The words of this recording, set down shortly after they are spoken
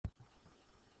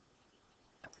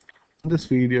In this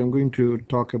video, I'm going to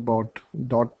talk about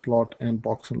dot plot and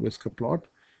box and whisker plot,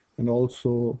 and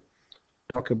also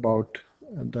talk about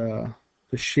the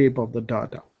shape of the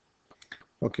data.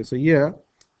 Okay, so here,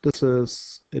 this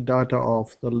is a data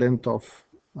of the length of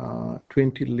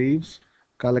 20 leaves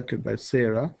collected by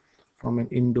Sarah from an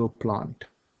indoor plant.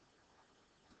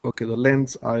 Okay, the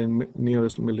lengths are in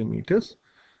nearest millimeters.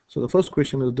 So the first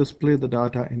question is display the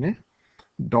data in a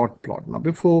dot plot. Now,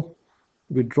 before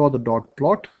we draw the dot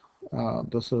plot,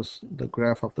 this is the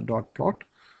graph of the dot plot.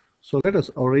 So let us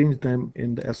arrange them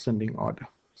in the ascending order.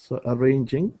 So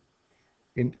arranging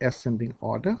in ascending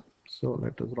order. So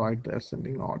let us write the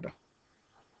ascending order.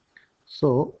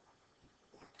 So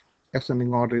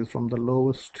ascending order is from the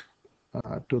lowest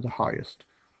to the highest,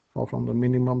 or from the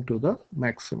minimum to the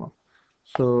maximum.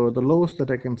 So the lowest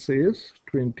that I can say is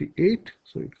 28.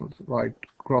 So you can write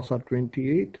cross out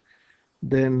 28.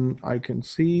 Then I can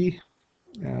see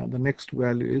the next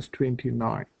value is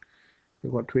 29.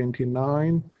 You got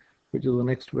 29, which is the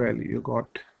next value. You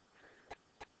got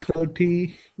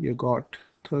 30, you got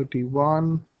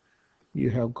 31, you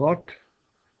have got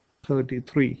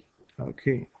 33.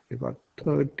 Okay, you got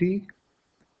 30,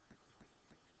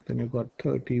 then you got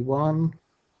 31,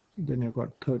 then you got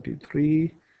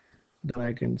 33, then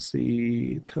I can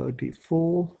see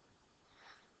 34.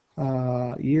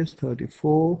 Yes,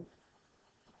 34.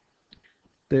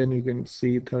 Then you can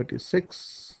see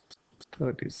 36,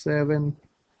 37,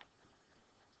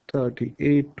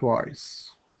 38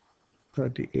 twice.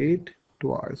 38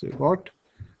 twice. You got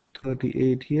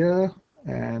 38 here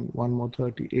and one more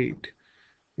 38.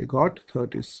 You got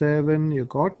 37, you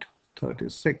got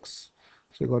 36.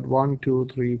 So you got 1, 2,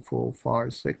 3, 4,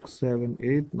 5, 6, 7,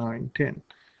 8, 9, 10.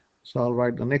 So I'll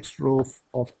write the next row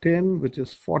of 10, which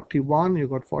is 41. You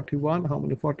got 41. How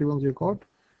many 41s you got?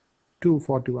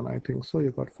 241, I think. So you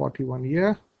got 41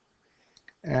 here.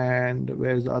 And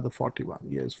where's the other 41?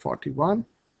 Here's 41.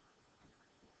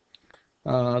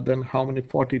 Then how many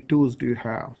 42s do you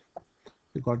have?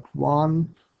 You got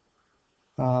 1,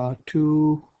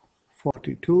 2,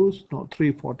 42s, no,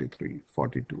 3, 43,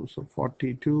 42. So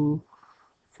 42,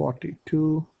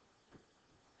 42,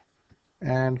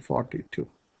 and 42.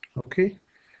 Okay.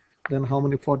 Then how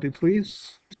many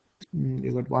 43s?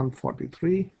 You got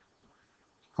 143.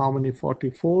 How many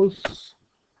 44s?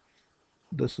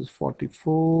 This is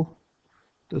 44.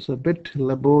 This is a bit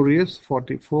laborious,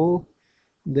 44.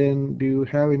 Then do you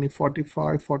have any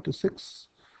 45, 46?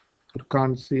 You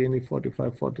can't see any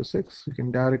 45, 46. You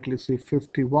can directly see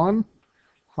 51.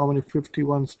 How many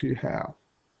 51s do you have?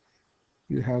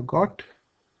 You have got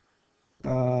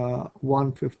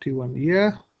 151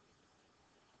 here.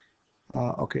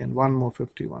 Okay, and one more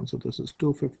 51. So this is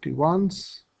 2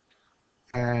 51s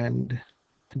and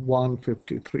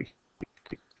 153.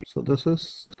 So this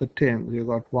is the 10. You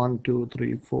got 1, 2,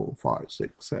 3, 4, 5,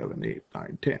 6, 7, 8,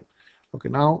 9, 10. Okay,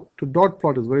 now to dot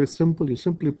plot is very simple. You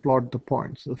simply plot the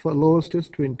points. The lowest is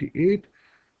 28.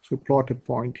 So plot a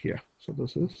point here. So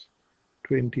this is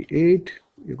 28.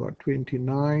 You got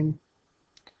 29.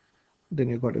 Then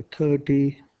you got a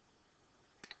 30.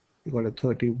 You got a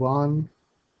 31.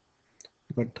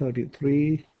 You got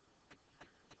 33.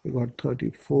 You got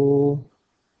 34,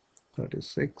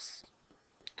 36,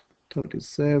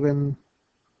 37,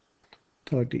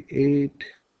 38.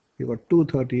 You got two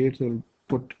 38s. So you'll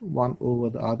put one over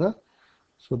the other.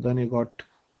 So then you got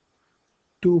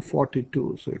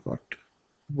 242. So you got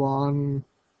 1,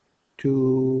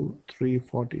 2, 3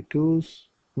 42s.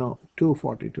 No,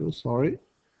 242. Sorry.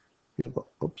 You got,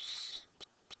 oops.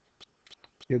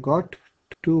 You got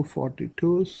 2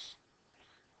 42s.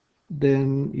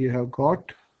 Then you have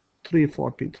got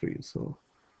 343. So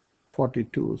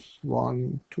 42s.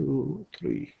 1, 2,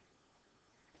 3.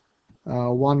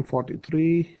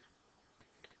 143,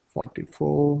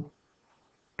 44,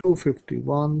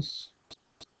 251s,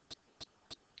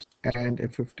 and a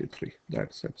 53.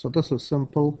 That's it. So this is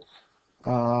simple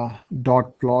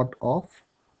dot plot of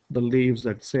the leaves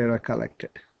that Sarah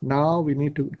collected. Now we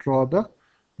need to draw the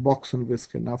box and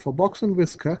whisker. Now for box and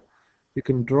whisker, you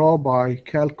can draw by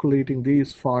calculating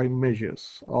these 5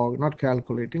 measures, or not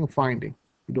calculating, finding.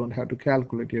 You don't have to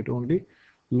calculate, you have to only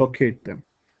locate them.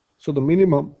 So the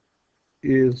minimum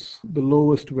is the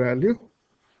lowest value,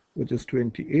 which is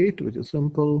 28, which is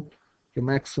simple. Your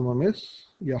maximum is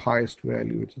your highest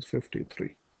value, which is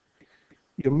 53.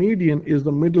 Your median is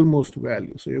the middlemost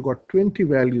value. So you've got 20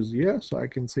 values here. So I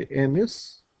can say n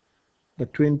is the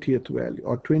 20th value,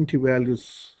 or 20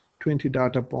 values, 20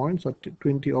 data points, or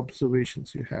 20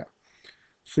 observations you have.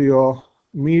 So your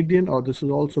median, or this is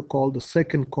also called the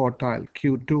second quartile,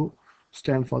 Q2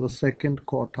 stands for the second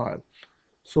quartile.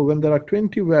 So when there are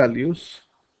 20 values,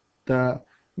 the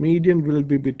median will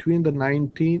be between the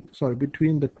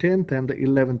 10th and the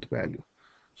 11th value.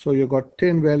 So you got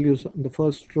 10 values in the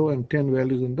first row and 10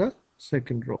 values in the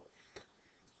second row.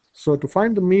 So to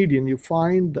find the median, you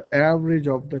find the average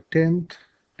of the 10th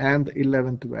and the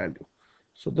 11th value.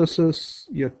 So this is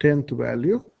your 10th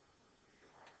value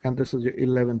and this is your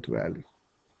 11th value.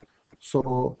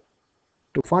 So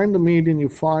to find the median, you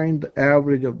find the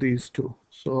average of these two.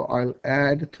 So I'll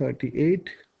add 38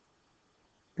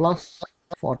 plus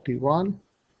 41.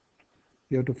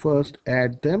 You have to first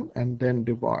add them and then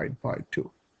divide by 2,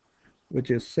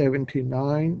 which is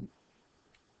 79,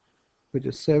 which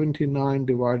is 79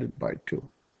 divided by 2.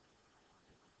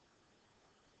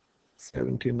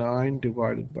 79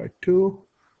 divided by 2,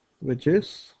 which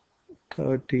is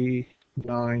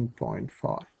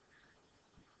 39.5.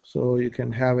 So you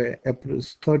can have a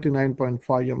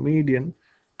 39.5, your median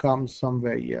comes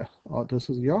somewhere here, or this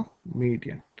is your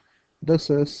median. This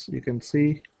is, you can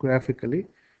see graphically,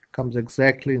 comes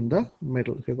exactly in the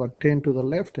middle. You've got 10 to the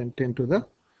left and 10 to the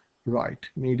right.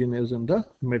 Median is in the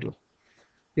middle.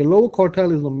 Your lower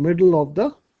quartile is the middle of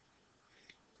the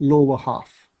lower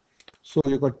half. So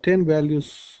you've got 10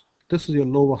 values. This is your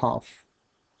lower half.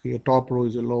 Your top row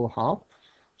is your lower half.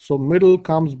 So middle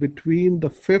comes between the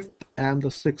 5th and the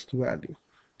 6th value.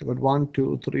 You've got 1,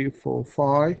 2, 3, 4,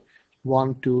 5.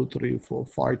 1, 2, 3, 4,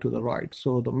 5 to the right.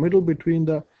 So the middle between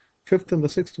the 5th and the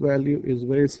 6th value is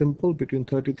very simple. Between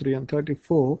 33 and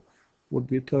 34 would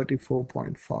be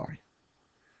 34.5.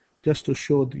 Just to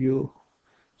show you.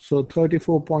 So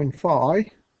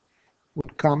 34.5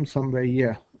 would come somewhere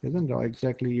here, isn't it?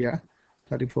 Exactly here.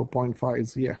 34.5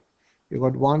 is here. You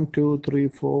got 1, 2, 3,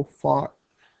 4, 5.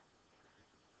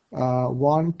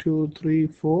 1, 2, 3,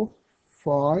 4,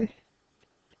 5.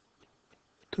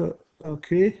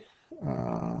 Okay.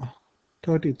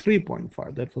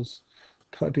 33.5. That was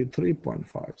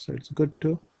 33.5. So it's good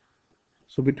to.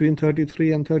 So between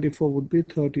 33 and 34 would be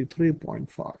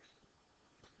 33.5.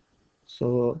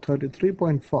 So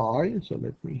 33.5. So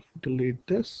let me delete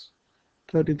this.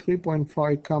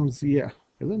 33.5 comes here,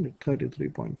 isn't it?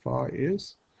 33.5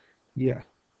 is here.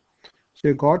 So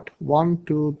you got 1,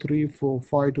 2, 3, 4,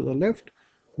 5 to the left.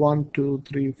 1, 2,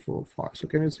 3, 4, 5. So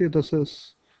can you see this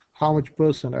is how much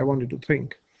percent I want you to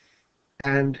think?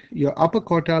 And your upper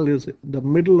quartile is the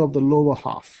middle of the lower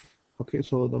half. Okay,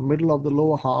 so the middle of the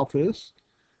lower half is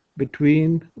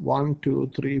between 1, 2,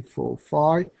 3, 4,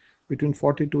 5, between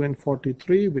 42 and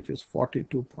 43, which is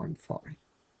 42.5.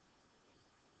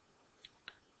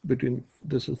 Between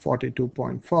this is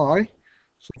 42.5,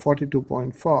 so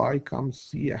 42.5 comes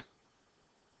here.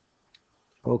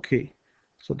 Okay,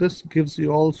 so this gives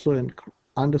you also an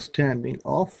understanding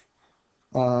of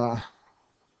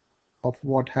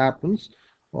what happens,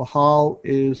 or how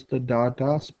is the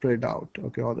data spread out,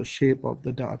 okay, or the shape of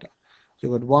the data. So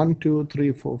you got 1, 2,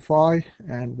 3, 4, 5,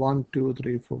 and 1, 2,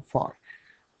 3, 4, 5.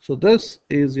 So this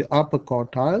is your upper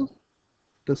quartile.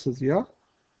 This is your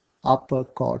upper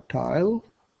quartile.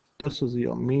 This is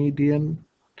your median.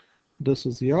 This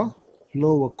is your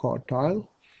lower quartile.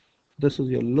 This is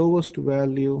your lowest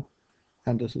value,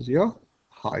 and this is your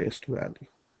highest value.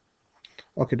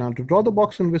 Okay, now to draw the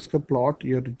box and whisker plot,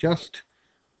 you have to just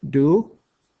do,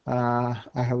 I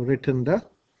have written the,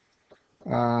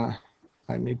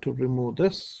 I need to remove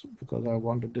this because I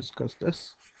want to discuss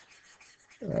this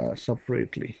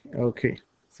separately. Okay,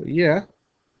 so yeah,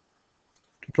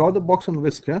 to draw the box and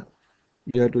whisker,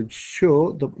 you have to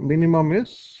show the minimum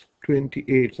is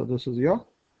 28. So this is your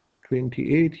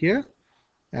 28 here,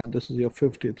 and this is your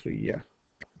 53 here.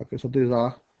 Okay, so these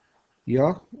are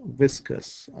your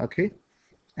whiskers. Okay,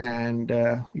 and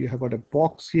you have got a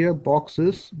box here. Box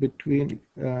is between,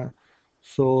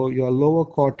 so your lower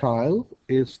quartile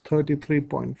is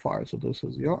 33.5. So this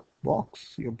is your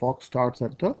box. Your box starts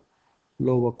at the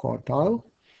lower quartile,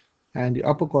 and the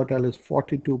upper quartile is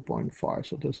 42.5.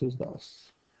 So this is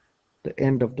the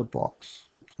end of the box.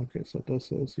 Okay, so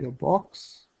this is your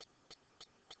box.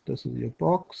 This is your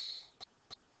box.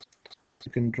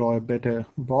 You can draw a better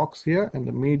box here, and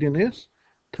the median is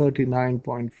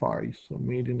 39.5. So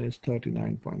median is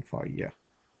 39.5. Yeah.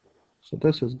 So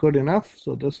this is good enough.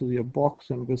 So this is your box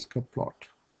and whisker plot.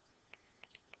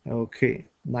 Okay.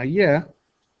 Now, yeah,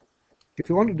 if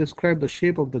you want to describe the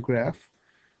shape of the graph,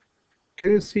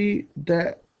 can you see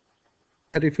that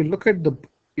if you look at the,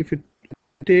 if you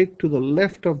take to the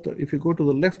left of the, if you go to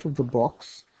the left of the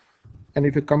box, and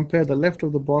if you compare the left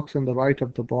of the box and the right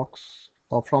of the box,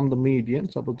 or from the median,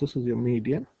 suppose this is your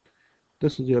median,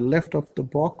 this is your left of the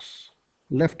box,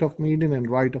 left of median and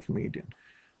right of median.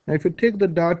 Now if you take the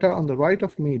data on the right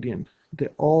of median,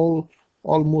 they're all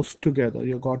almost together.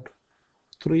 You got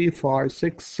 3, 5,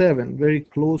 6, 7, very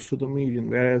close to the median,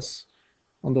 whereas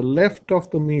on the left of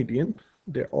the median,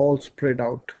 they're all spread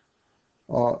out.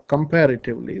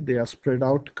 Comparatively, they are spread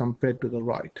out compared to the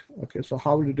right. Okay, so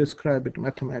how will you describe it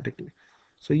mathematically?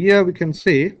 So here we can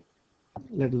say,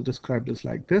 let us describe this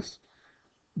like this.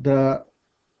 The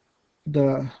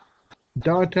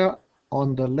data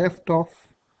on the left of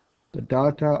the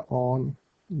data on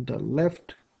the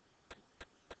left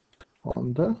or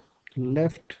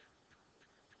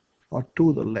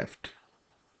to the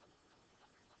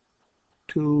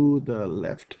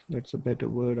left, that's a better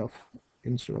word of,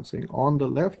 instead of saying on the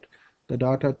left, the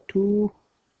data to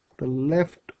the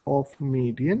left of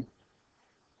median,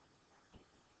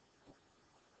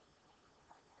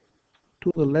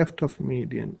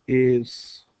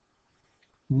 is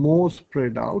more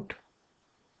spread out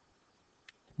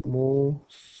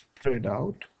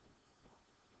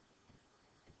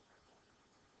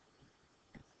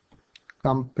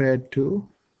compared to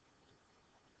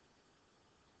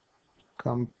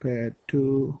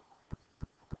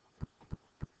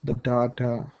the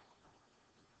data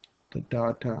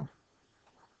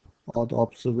or the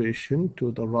observation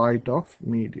to the right of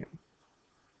median,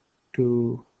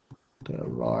 to the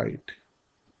right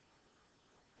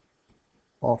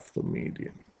of the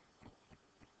median.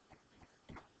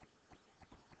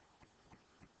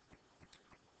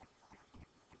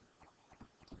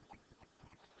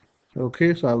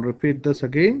 Okay, so I'll repeat this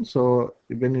again. So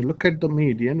when you look at the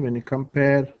median, when you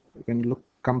compare the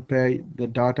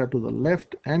data to the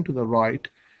left and to the right,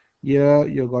 here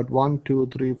you got 1, 2,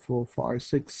 3, 4, 5,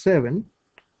 6, 7,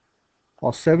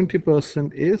 or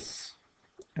 70% is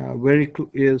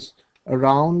is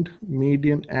around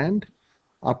median and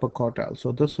upper quartile.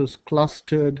 So this is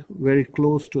clustered very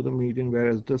close to the median,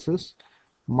 whereas this is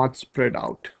much spread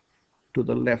out to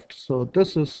the left. So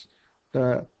this is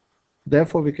the,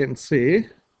 therefore we can say,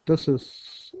 this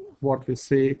is what we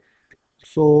say,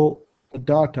 so the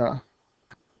data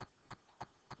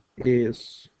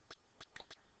is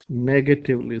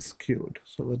negatively skewed.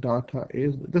 So the data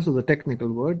is, this is a technical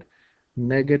word,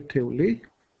 negatively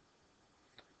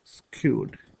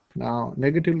skewed. Now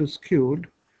negatively skewed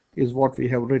is what we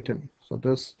have written. So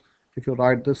this, if you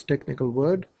write this technical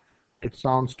word, it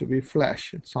sounds to be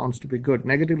flash, it sounds to be good.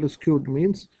 Negatively skewed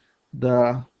means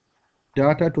the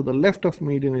data to the left of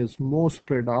median is more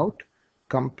spread out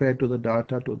compared to the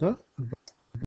data to the